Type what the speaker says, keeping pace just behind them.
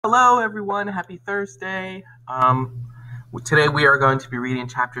Hello, everyone. Happy Thursday. Today we are going to be reading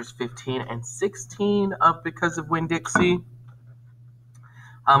chapters 15 and 16 of Because of Winn, Dixie.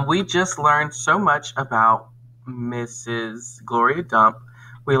 We just learned so much about Mrs. Gloria Dump.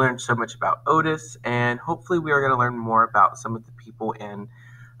 We learned so much about Otis, and hopefully we are going to learn more about some of the people in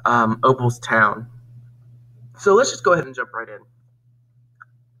Opal's town. So let's just go ahead and jump right in.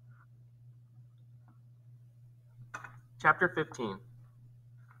 Chapter 15.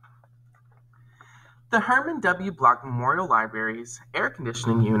 The Herman W. Block Memorial Library's air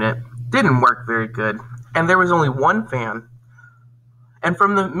conditioning unit didn't work very good, and there was only one fan. And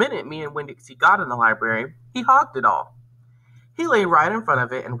from the minute me and Winn-Dixie got in the library, he hogged it all. He lay right in front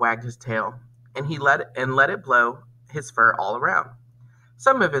of it and wagged his tail, and let it blow his fur all around.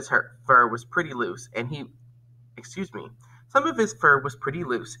 Some of his fur was pretty loose, and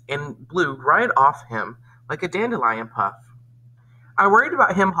blew right off him like a dandelion puff. I worried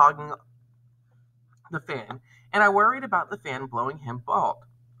about him hogging the fan, and I worried about the fan blowing him bald.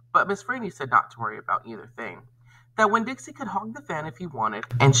 But Miss Franny said not to worry about either thing. That Winn-Dixie could hog the fan if he wanted,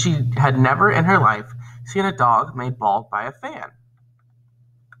 and she had never in her life seen a dog made bald by a fan.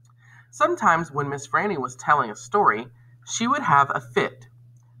 Sometimes when Miss Franny was telling a story, she would have a fit.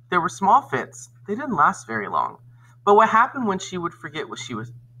 There were small fits. They didn't last very long. But what happened was she would forget what she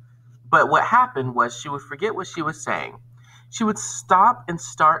was saying. She would stop and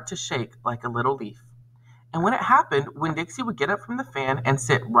start to shake like a little leaf. And when it happened, Winn-Dixie would get up from the fan and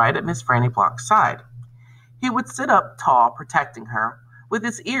sit right at Miss Franny Block's side. He would sit up tall, protecting her, with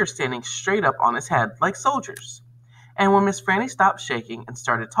his ears standing straight up on his head like soldiers. And when Miss Franny stopped shaking and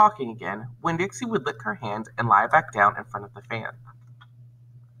started talking again, Winn-Dixie would lick her hand and lie back down in front of the fan.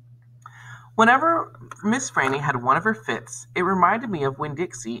 Whenever Miss Franny had one of her fits, it reminded me of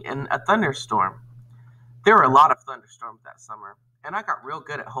Winn-Dixie in a thunderstorm. There were a lot of thunderstorms that summer, and I got real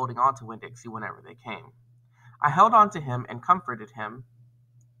good at holding on to Winn-Dixie whenever they came. I held on to him and comforted him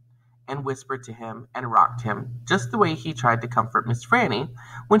and whispered to him and rocked him, just the way he tried to comfort Miss Franny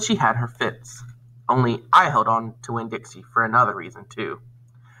when she had her fits. Only I held on to Winn-Dixie for another reason, too.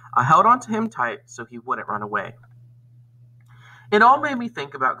 I held on to him tight so he wouldn't run away. It all made me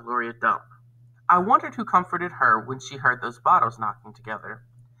think about Gloria Dump. I wondered who comforted her when she heard those bottles knocking together,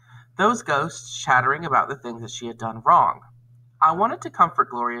 those ghosts chattering about the things that she had done wrong. I wanted to comfort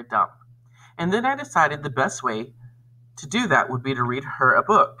Gloria Dump, and then I decided the best way to do that would be to read her a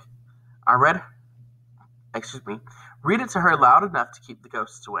book. Read it to her loud enough to keep the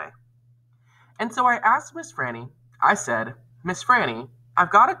ghosts away. And so I asked Miss Franny, I said, "Miss Franny, I've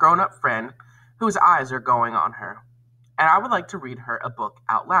got a grown-up friend whose eyes are going on her, and I would like to read her a book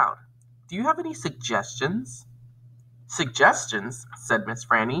out loud. Do you have any suggestions?" "Suggestions?" said Miss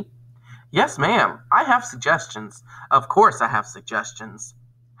Franny. "Yes, ma'am, I have suggestions. Of course I have suggestions.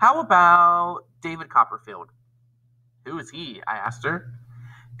 How about David Copperfield?" "Who is he?" I asked her.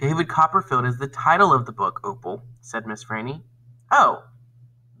 "David Copperfield is the title of the book, Opal," said Miss Franny. "Oh,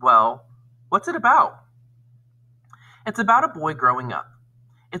 well, what's it about?" "It's about a boy growing up.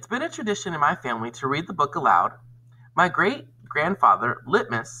 It's been a tradition in my family to read the book aloud. My great-grandfather,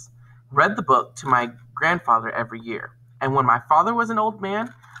 Litmus, read the book to my grandfather every year, and when my father was an old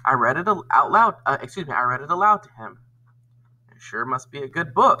man, I read it aloud to him. It sure must be a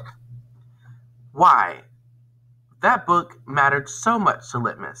good book. Why, that book mattered so much to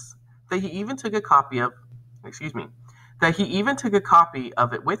Litmus that he even took a copy of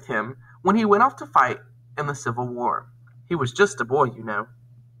it with him when he went off to fight in the Civil War. He was just a boy, you know."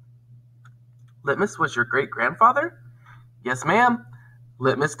 "Litmus was your great-grandfather?" "Yes, ma'am.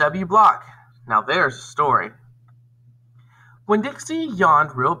 Litmus W. Block. Now there's a story." Winn-Dixie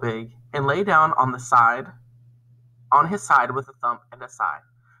yawned real big and lay down on his side with a thump and a sigh.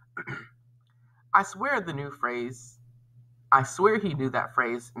 I swear he knew that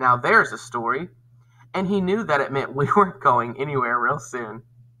phrase, "Now there's a story," and he knew that it meant we weren't going anywhere real soon.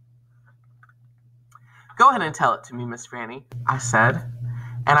 "Go ahead and tell it to me, Miss Franny," I said,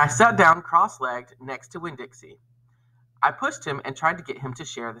 and I sat down cross-legged next to Winn-Dixie. I pushed him and tried to get him to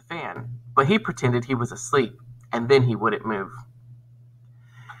share the fan, but he pretended he was asleep, and then he wouldn't move.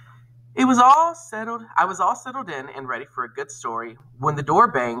 I was all settled in and ready for a good story when the door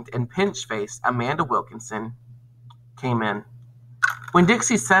banged and pinch-faced Amanda Wilkinson came in.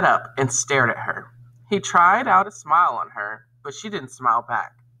 Winn-Dixie sat up and stared at her. He tried out a smile on her, but she didn't smile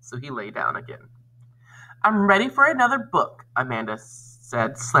back, so he lay down again. "I'm ready for another book," Amanda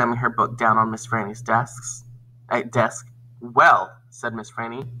said, slamming her book down on Miss Franny's desk. "Well," said Miss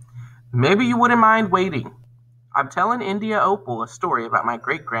Franny, "maybe you wouldn't mind waiting. I'm telling India Opal a story about my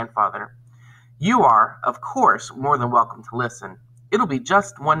great-grandfather. You are, of course, more than welcome to listen. It'll be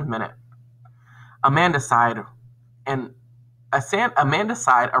just 1 minute. Amanda sighed a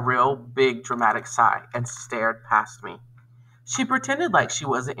real big dramatic sigh and stared past me. She pretended like she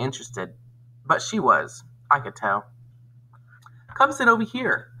wasn't interested, but she was. I could tell. Come sit over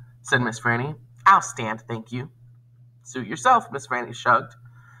here, said Miss Franny. I'll stand, thank you. Suit yourself, Miss Franny shrugged.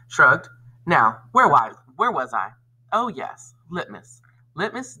 Now, where was I? Oh yes, Litmus.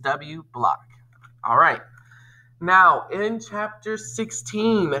 Litmus W. Block. All right. Now, in chapter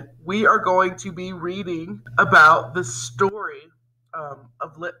 16, we are going to be reading about the story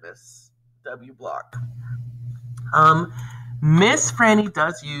of Litmus W. Block. Miss Franny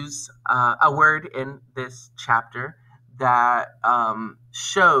does use a word in this chapter that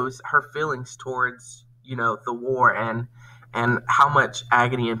shows her feelings towards, the war and how much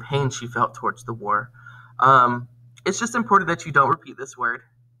agony and pain she felt towards the war. It's just important that you don't repeat this word.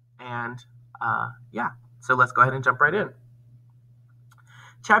 And so let's go ahead and jump right in.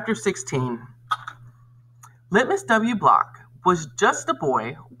 Chapter 16. Litmus W. Block was just a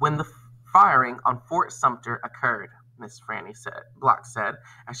boy when the firing on Fort Sumter occurred, Miss Franny Block said,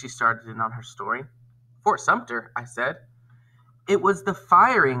 as she started in on her story. Fort Sumter, I said. It was the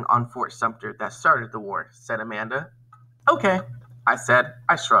firing on Fort Sumter that started the war, said Amanda. Okay, I said.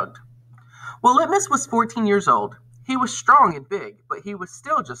 I shrugged. Well, Litmus was 14 years old. He was strong and big, but he was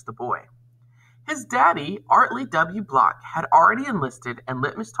still just a boy. His daddy, Artley W. Block, had already enlisted, and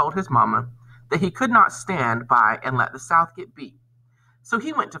Litmus told his mama that he could not stand by and let the South get beat. So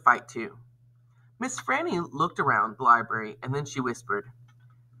he went to fight too. Miss Franny looked around the library, and then she whispered,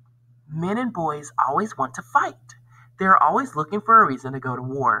 Men and boys always want to fight. They are always looking for a reason to go to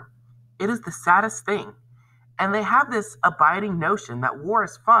war. It is the saddest thing, and they have this abiding notion that war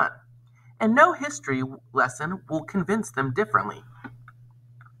is fun, and no history lesson will convince them differently.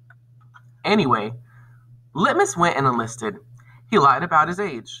 Anyway, Litmus went and enlisted. He lied about his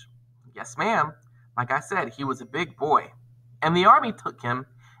age. Yes, ma'am. Like I said, he was a big boy. And the army took him,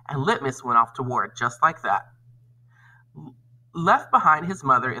 and Litmus went off to war just like that. Left behind his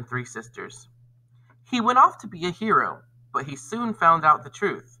mother and 3 sisters. He went off to be a hero, but he soon found out the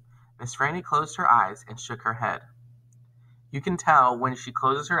truth. Miss Franny closed her eyes and shook her head. You can tell when she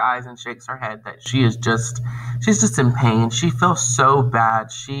closes her eyes and shakes her head that she's just in pain. She feels so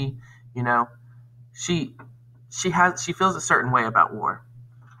bad. She feels a certain way about war.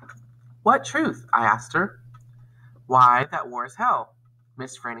 What truth? I asked her. Why, that war is hell,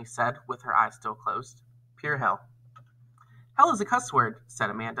 Miss Franny said with her eyes still closed. Pure hell. Hell is a cuss word, said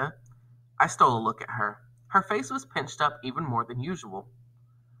Amanda. I stole a look at her. Her face was pinched up even more than usual.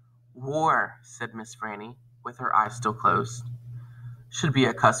 War, said Miss Franny, with her eyes still closed, should be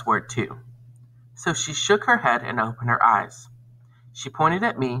a cuss word too. So she shook her head and opened her eyes. She pointed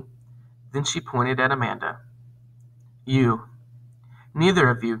at me, then she pointed at Amanda. You. Neither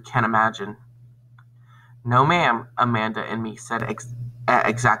of you can imagine. No, ma'am, Amanda and me said at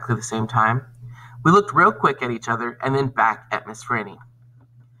exactly the same time. We looked real quick at each other and then back at Miss Franny.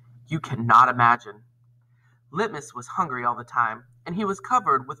 You cannot imagine. Litmus was hungry all the time, and he was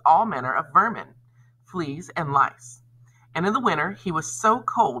covered with all manner of vermin, fleas, and lice. And in the winter, he was so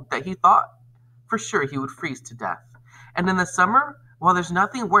cold that he thought for sure he would freeze to death. And in the summer, well, there's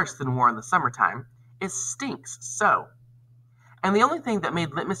nothing worse than war in the summertime. It stinks so. And the only thing that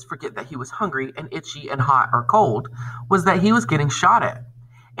made Litmus forget that he was hungry and itchy and hot or cold was that he was getting shot at.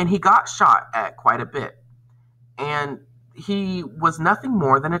 And he got shot at quite a bit. And he was nothing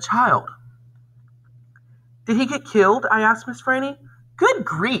more than a child. Did he get killed? I asked Miss Franny. Good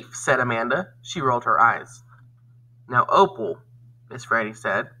grief, said Amanda. She rolled her eyes. Now, Opal, Miss Franny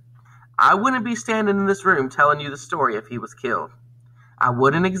said, I wouldn't be standing in this room telling you the story if he was killed. I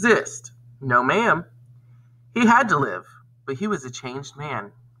wouldn't exist. No, ma'am. He had to live, but he was a changed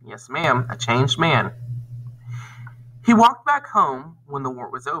man. Yes, ma'am, a changed man. He walked back home when the war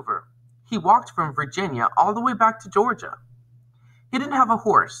was over. He walked from Virginia all the way back to Georgia. He didn't have a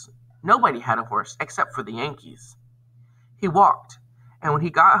horse. Nobody had a horse except for the Yankees. He walked, and when he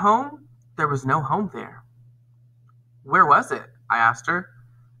got home, there was no home there. Where was it? I asked her.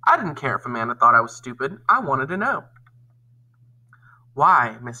 I didn't care if Amanda thought I was stupid. I wanted to know.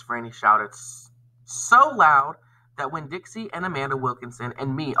 Why, Miss Franny shouted so loud that when Dixie and Amanda Wilkinson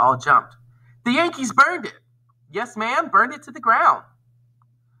and me all jumped, the Yankees burned it. Yes, ma'am, burned it to the ground.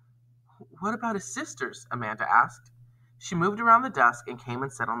 What about his sisters? Amanda asked. She moved around the desk and came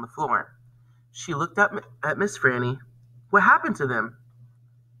and sat on the floor. She looked up at Miss Franny. What happened to them?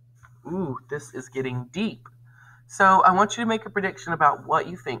 Ooh, this is getting deep. So I want you to make a prediction about what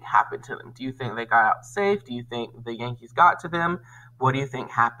you think happened to them. Do you think they got out safe? Do you think the Yankees got to them? What do you think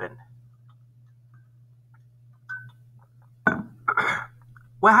happened?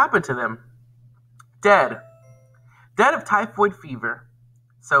 What happened to them? Dead. Dead of typhoid fever.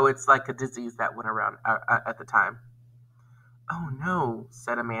 So it's like a disease that went around at the time. Oh no,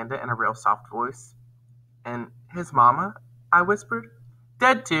 said Amanda in a real soft voice. And his mama? I whispered.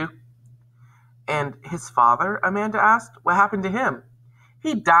 Dead too. And his father? Amanda asked. What happened to him?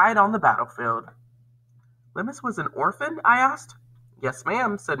 He died on the battlefield. Litmus was an orphan? I asked. Yes,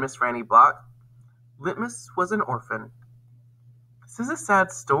 ma'am, said Miss Franny Block. Litmus was an orphan. This is a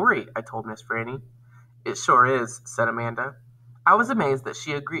sad story, I told Miss Franny. It sure is, said Amanda. I was amazed that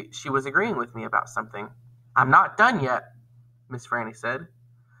she was agreeing with me about something. I'm not done yet, Miss Franny said.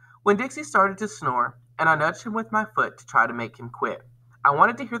 When Dixie started to snore, and I nudged him with my foot to try to make him quit, I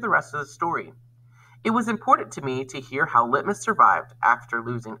wanted to hear the rest of the story. It was important to me to hear how Litmus survived after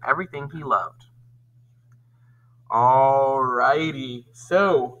losing everything he loved. Alrighty,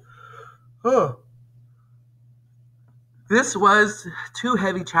 so, this was 2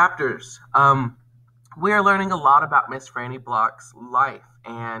 heavy chapters. We are learning a lot about Miss Franny Block's life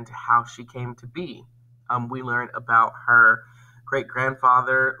and how she came to be. We learned about her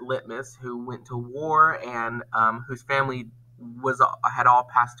great-grandfather, Litmus, who went to war and whose family had all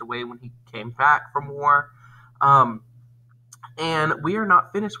passed away when he came back from war. And we are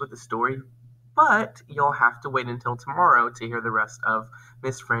not finished with the story, but you'll have to wait until tomorrow to hear the rest of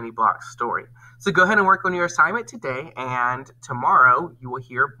Miss Franny Block's story. So go ahead and work on your assignment today, and tomorrow you will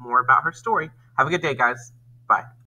hear more about her story. Have a good day, guys. Bye.